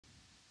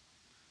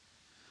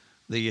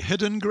The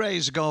Hidden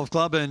Grace Golf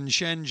Club in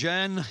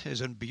Shenzhen is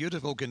in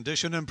beautiful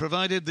condition and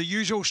provided the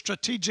usual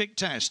strategic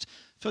test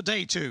for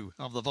day 2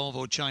 of the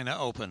Volvo China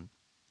Open.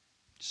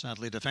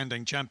 Sadly,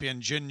 defending champion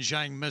Jin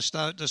Zhang missed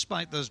out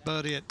despite this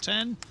birdie at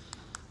 10.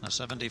 A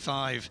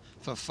 75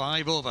 for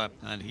 5 over,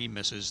 and he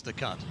misses the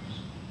cut.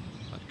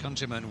 But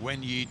countryman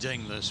Wen Yi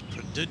Ding, this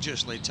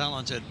prodigiously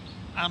talented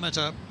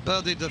amateur,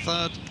 birdied the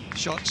third,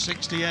 shot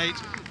 68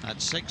 at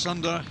 6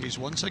 under. He's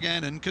once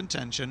again in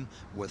contention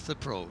with the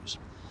pros.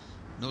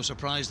 No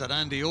surprise that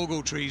Andy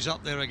Ogletree's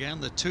up there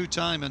again, the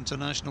two-time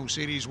International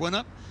Series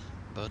winner.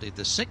 Birdied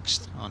the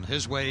 6th on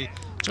his way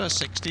to a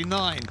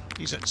 69.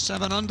 He's at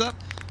 7 under.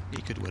 He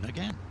could win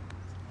again.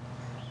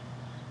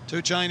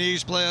 Two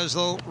Chinese players,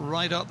 though,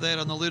 right up there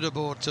on the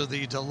leaderboard to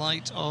the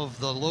delight of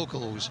the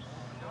locals.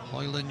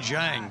 Hoylin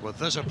Zhang with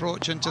this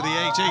approach into the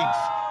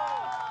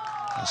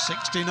 18th. A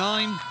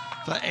 69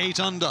 for 8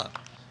 under.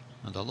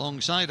 And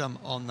alongside him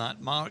on that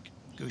mark,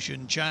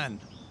 Guxin Chan.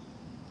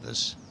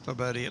 This for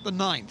birdie at the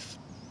 9th.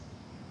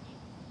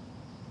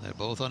 They're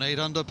both on 8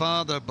 under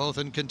par. They're both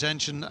in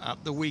contention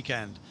at the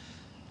weekend.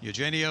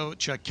 Eugenio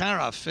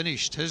Chacarra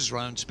finished his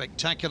round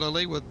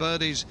spectacularly with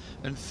birdies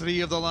in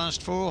 3 of the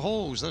last 4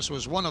 holes. This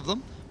was one of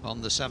them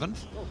on the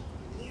 7th.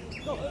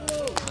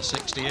 A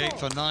 68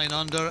 for 9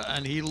 under,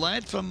 and he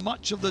led for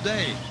much of the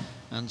day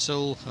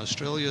until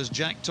Australia's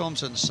Jack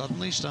Thompson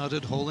suddenly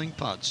started holing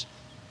putts.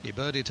 He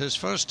birdied his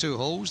first 2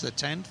 holes, the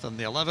 10th and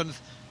the 11th,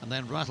 and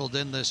then rattled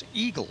in this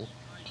eagle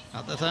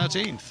at the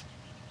 13th.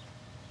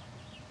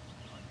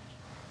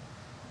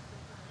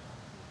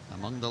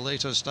 Among the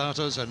later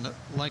starters and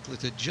likely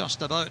to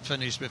just about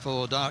finish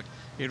before dark,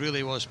 he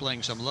really was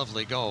playing some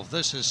lovely golf.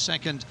 This is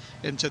second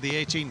into the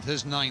 18th,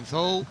 his 9th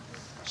hole,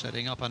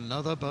 setting up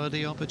another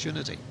birdie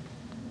opportunity.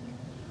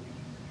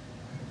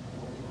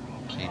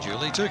 He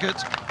duly took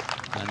it,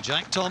 and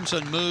Jack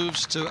Thompson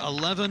moves to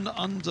 11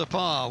 under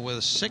par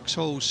with 6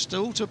 holes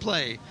still to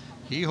play.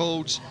 He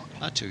holds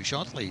a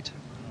 2-shot lead.